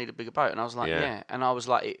 "Gonna need a bigger boat," and I was like, "Yeah," and I was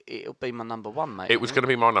like, "It'll be my number one, mate." It was going to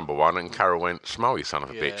be my number one, and Carol went, "Smile, you son of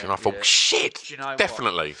a bitch," and I thought, "Shit, do you know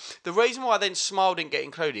definitely." What? The reason why then Smile didn't get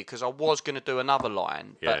included because I was going to do another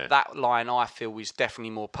line, but that line I feel is definitely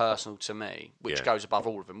more personal to me, which goes above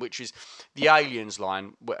all of them, which is the Aliens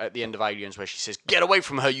line at the end of Aliens where she says, "Get away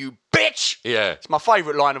from her, you bitch!" Yeah, it's my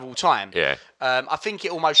favourite line of all time. Yeah, I think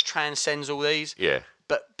it almost transcends all these. Yeah,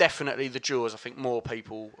 but definitely the Jaws. I think more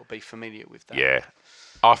people will be familiar with that. Yeah.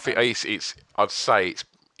 I think it's. I'd say it's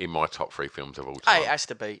in my top 3 films of all time. Hey, it has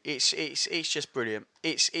to be. It's just brilliant.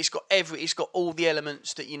 It's got all the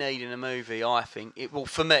elements that you need in a movie. I think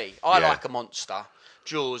for me. I like a monster.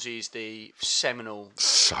 Jaws is the seminal.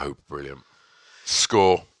 So brilliant.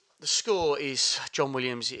 Score. The score is John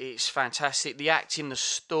Williams. It's fantastic. The acting, the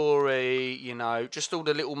story. Just all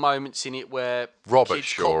the little moments in it where Robert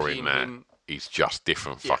Shaw in that. He's just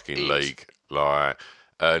different fucking league. Like.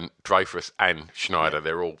 And Dreyfuss and Schneider,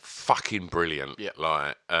 they're all fucking brilliant. Yeah.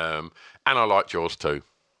 And I like Jaws too.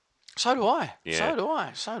 So do I.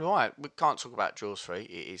 Yeah. So do I. We can't talk about Jaws 3.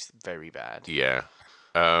 It is very bad. Yeah.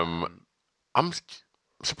 I'm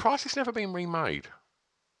surprised it's never been remade.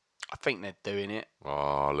 I think they're doing it.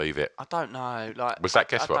 Oh, leave it. I don't know. Was that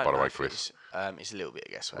guesswork, by the way, Chris? It's a little bit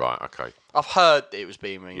of guesswork. Right, okay. I've heard it was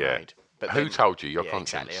being remade. Yeah. But who told you? Your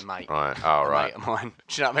conscience? Exactly, a mate. Right, all right. A mate of mine.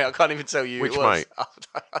 Do you know what I mean? I can't even tell you Which who it was. Mate?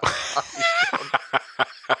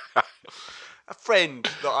 A friend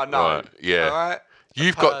that I know. Right, yeah. All right?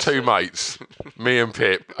 You've got 2 mates, me and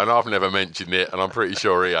Pip, and I've never mentioned it, and I'm pretty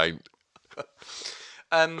sure he ain't.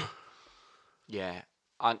 Yeah.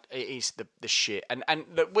 It is the shit. And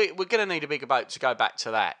look, we're going to need a bigger boat to go back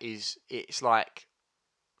to that. It's like...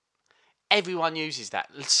 Everyone uses that.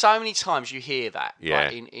 So many times you hear that,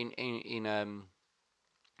 like in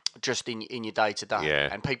just in your day to day,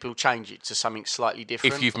 and people change it to something slightly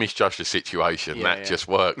different. If you've misjudged the situation, that just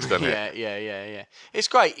works, doesn't it? Yeah. It's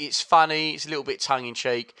great. It's funny. It's a little bit tongue in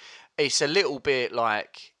cheek. It's a little bit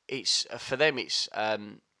like it's for them. It's a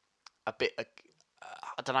bit. I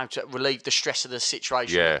don't know, to relieve the stress of the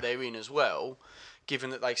situation that they're in as well, given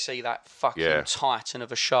that they see that fucking titan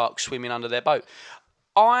of a shark swimming under their boat.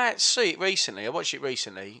 I see it recently. I watched it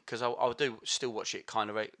recently because I do still watch it kind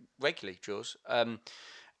of regularly, Jaws. But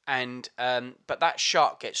that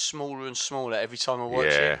shark gets smaller and smaller every time I watch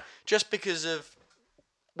it. Just because of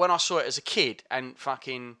when I saw it as a kid and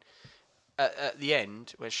fucking at the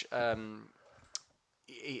end, which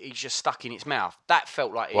he's just stuck in its mouth. That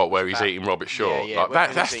felt like where he's eating Robert Shaw. Yeah,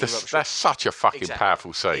 that's such a fucking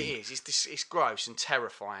powerful scene. It is. It's gross and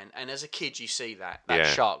terrifying. And as a kid, you see that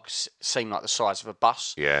shark seemed like the size of a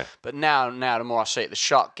bus. Yeah. But now the more I see it, the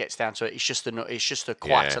shark gets down to it. It's just a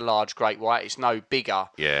quite a large great white. It's no bigger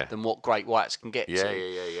than what great whites can get to.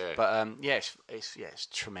 Yeah. But it's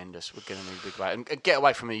tremendous. We're gonna need a big way and get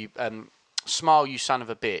away from me. Smile, you son of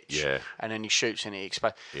a bitch. Yeah. And then he shoots and it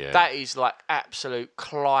explodes. Yeah. That is like absolute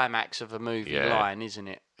climax of a movie line, isn't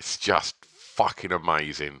it? It's just fucking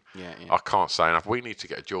amazing. Yeah. I can't say enough. We need to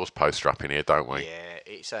get a Jaws poster up in here, don't we? Yeah,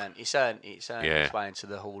 it's earned its way into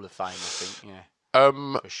the Hall of Fame, I think,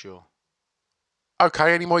 for sure.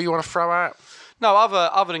 Okay, any more you want to throw out? No,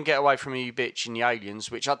 other than Get Away From Me, You Bitch and The Aliens,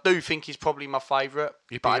 which I do think is probably my favourite.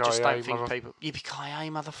 But I just don't think people... Yippee-ki-yay,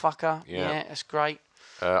 motherfucker. Yeah, that's great.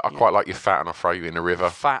 I quite like You're Fat and I'll Throw You in the River.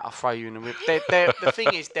 Fat, I'll Throw You in the River. The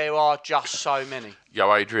thing is, there are just so many.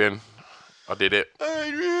 Yo, Adrian, I did it.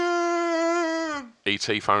 Adrian!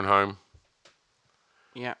 E.T. Phone Home.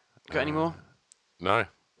 Yeah. Got any more? No.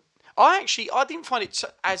 I didn't find it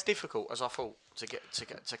as difficult as I thought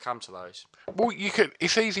to come to those. Well,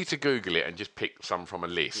 it's easy to Google it and just pick some from a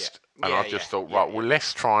list. And I just thought,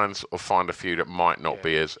 let's try and sort of find a few that might not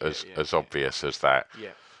be as obvious as that.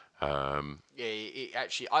 Yeah. I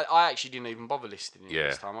actually didn't even bother listing it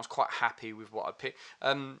this time. I was quite happy with what I picked.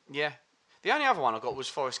 The only other one I got was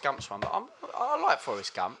Forrest Gump's one, but I like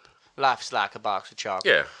Forrest Gump. Life's like a box of chocolate.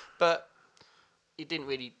 Yeah. But it didn't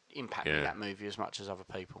really impact me, that movie, as much as other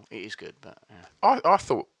people. It is good, but I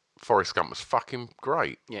thought Forrest Gump was fucking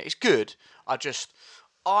great. Yeah, it's good. I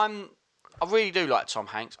really do like Tom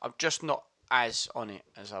Hanks. I'm just not as on it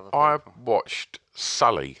as other people. I watched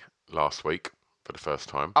Sully last week for the first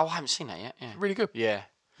time. Oh, I haven't seen that yet. Yeah. Really good. Yeah.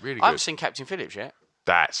 Really good. I haven't seen Captain Phillips yet.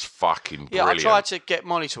 That's fucking brilliant. Yeah, I tried to get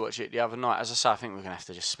Molly to watch it the other night. As I say, I think we're going to have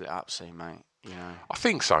to just split up soon, mate. You know. I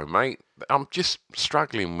think so, mate. I'm just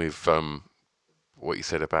struggling with what you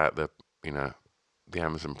said about the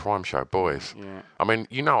Amazon Prime show, Boys. Yeah. I mean,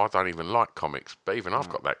 I don't even like comics, but even I've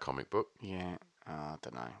got that comic book. Yeah. I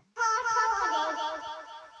don't know.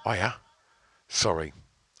 Oh, yeah? Sorry.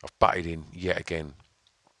 I've butted in yet again.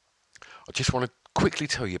 I just want to quickly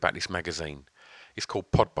tell you about this magazine. It's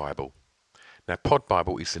called Pod Bible. Now, Pod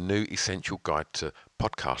Bible is the new essential guide to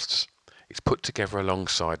podcasts. It's put together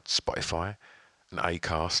alongside Spotify and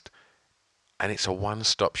Acast, and it's a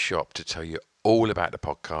one-stop shop to tell you all about the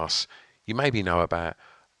podcasts you maybe know about,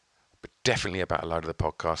 but definitely about a load of the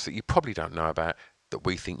podcasts that you probably don't know about that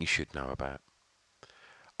we think you should know about.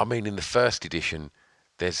 I mean, in the first edition,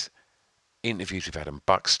 there's interviews with Adam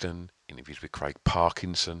Buxton, interviews with Craig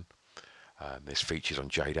Parkinson, there's features on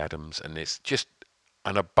Jade Adams, and there's just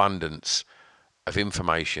an abundance of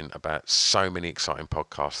information about so many exciting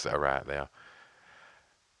podcasts that are out there.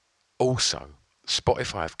 Also,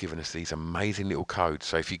 Spotify have given us these amazing little codes.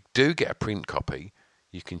 So if you do get a print copy,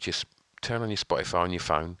 you can just turn on your Spotify on your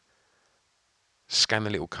phone, scan the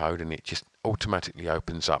little code, and it just automatically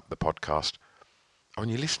opens up the podcast on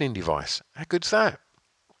your listening device. How good's that?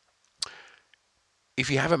 If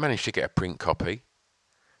you haven't managed to get a print copy,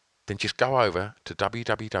 then just go over to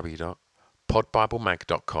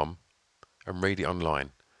www.podbiblemag.com and read it online,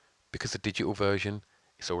 because the digital version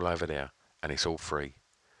is all over there and it's all free.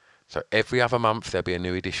 So every other month there'll be a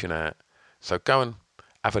new edition out. So go and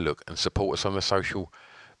have a look and support us on the social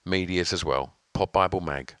medias as well.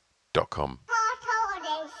 podbiblemag.com.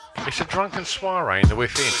 It's a drunken soiree in the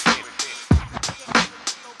within.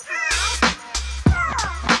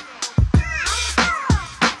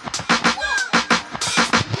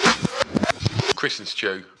 Chris and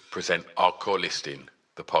Stu present Hardcore Listing,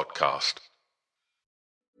 the podcast.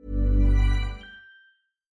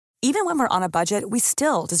 Even when we're on a budget, we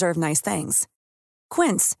still deserve nice things.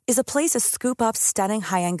 Quince is a place to scoop up stunning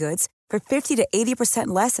high-end goods for 50 to 80%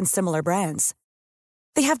 less than similar brands.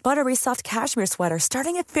 They have buttery soft cashmere sweaters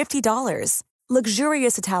starting at $50,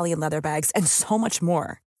 luxurious Italian leather bags, and so much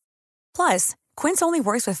more. Plus, Quince only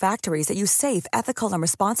works with factories that use safe, ethical, and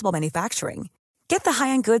responsible manufacturing. Get the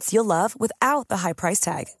high-end goods you'll love without the high price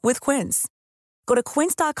tag with Quince. Go to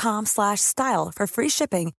quince.com/style for free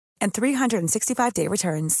shipping and 365-day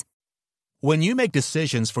returns. When you make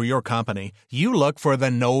decisions for your company, you look for the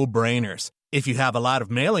no-brainers. If you have a lot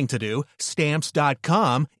of mailing to do,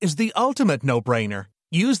 Stamps.com is the ultimate no-brainer.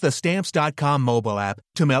 Use the Stamps.com mobile app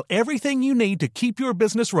to mail everything you need to keep your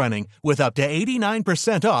business running with up to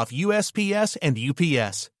 89% off USPS and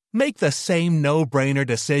UPS. Make the same no-brainer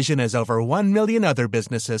decision as over 1 million other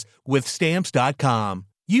businesses with Stamps.com.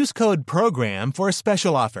 Use code PROGRAM for a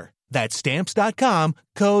special offer. That's Stamps.com,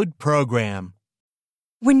 code PROGRAM.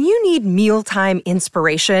 When you need mealtime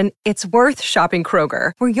inspiration, it's worth shopping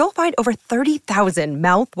Kroger, where you'll find over 30,000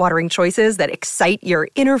 mouth-watering choices that excite your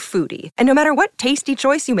inner foodie. And no matter what tasty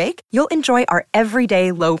choice you make, you'll enjoy our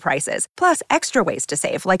everyday low prices, plus extra ways to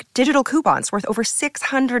save, like digital coupons worth over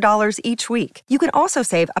 $600 each week. You can also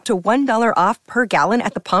save up to $1 off per gallon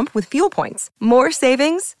at the pump with fuel points. More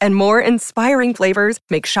savings and more inspiring flavors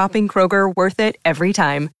make shopping Kroger worth it every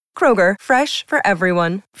time. Kroger, fresh for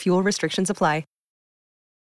everyone. Fuel restrictions apply.